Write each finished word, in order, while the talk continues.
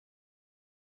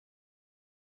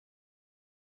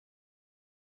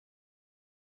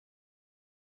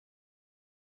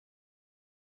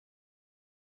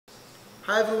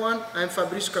Hi everyone, I'm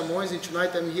Fabricio Camoes and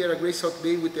tonight I'm here at Gracie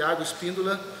Bay with the Água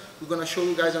Espíndola. We're going to show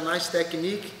you guys a nice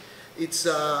technique. It's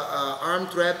an arm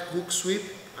trap hook sweep.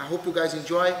 I hope you guys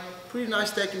enjoy. Pretty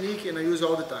nice technique and I use it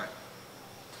all the time.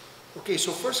 Okay,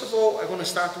 so first of all, I'm going to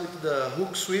start with the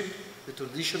hook sweep, the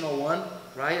traditional one,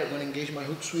 right? I'm going to engage my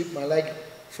hook sweep, my leg in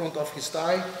front of his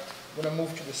thigh. I'm going to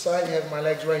move to the side, have my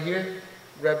legs right here,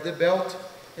 grab the belt.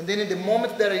 And then in the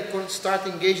moment that I start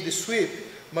to engage the sweep,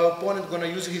 my opponent is going to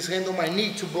use his hand on my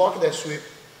knee to block that sweep.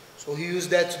 So he used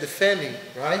that to defend me,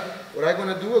 right? What I'm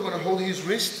going to do, I'm going to hold his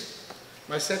wrist.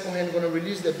 My second hand, I'm going to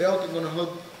release the belt. I'm going to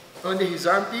hold under his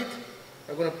armpit.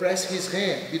 I'm going to press his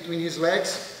hand between his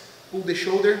legs, pull the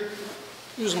shoulder,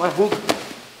 use my hook,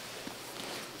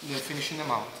 and then finishing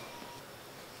them out.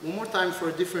 One more time for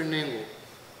a different angle.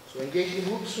 So engage the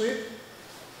hook sweep,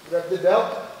 grab the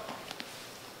belt.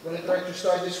 I'm going to try to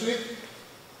start the sweep.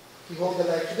 He hold the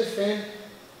leg to defend.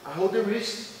 I hold the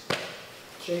wrist,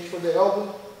 change for the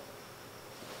elbow,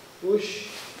 push,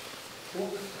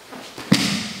 hook,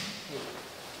 hook.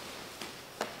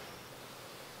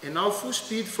 And now full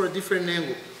speed for a different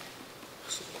angle.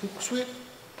 So hook sweep,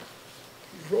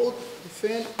 roll,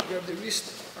 defend, grab the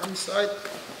wrist, arm side.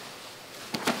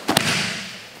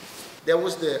 That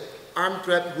was the arm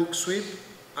trap hook sweep.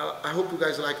 I hope you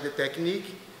guys like the technique.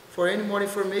 For any more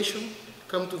information,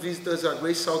 come to visit us at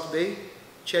Gracie Bay.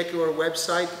 Check our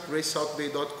website,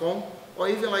 gracesouthbay.com, or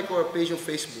even like our page on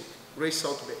Facebook, Gracie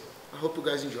Bay. I hope you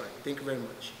guys enjoy. Thank you very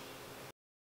much.